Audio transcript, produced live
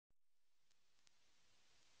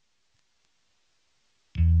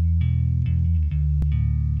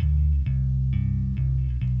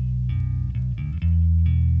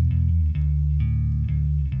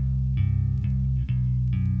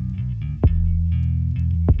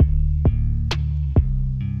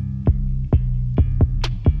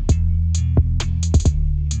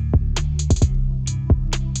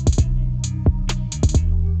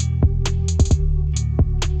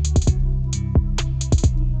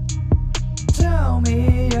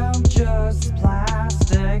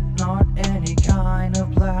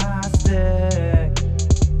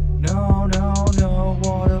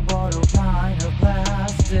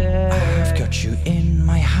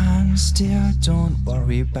Don't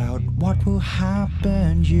worry about what will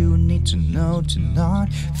happen. You need to know to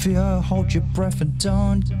not fear. Hold your breath and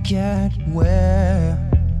don't get wet.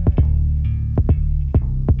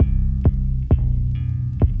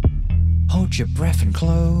 Hold your breath and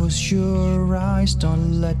close your eyes.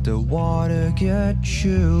 Don't let the water get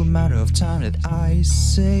you. Matter of time that I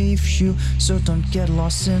save you, so don't get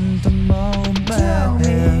lost in the moment. Tell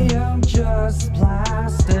me I'm just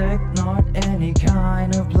plastic, not any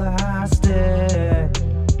kind of plastic.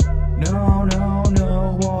 No, no,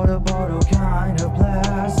 no, water bottle kind of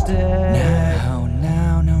plastic.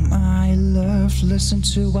 Now, my love, listen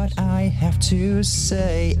to what I have to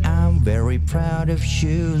say. I'm very proud of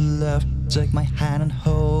you, love. Take my hand and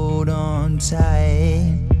hold on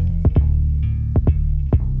tight.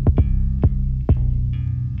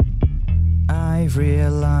 I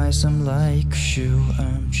realize I'm like you.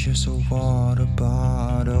 I'm just a water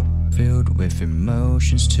bottle filled with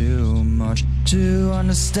emotions too much to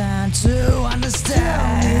understand. Tell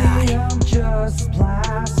me I'm just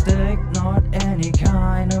plastic, not any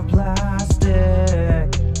kind of plastic.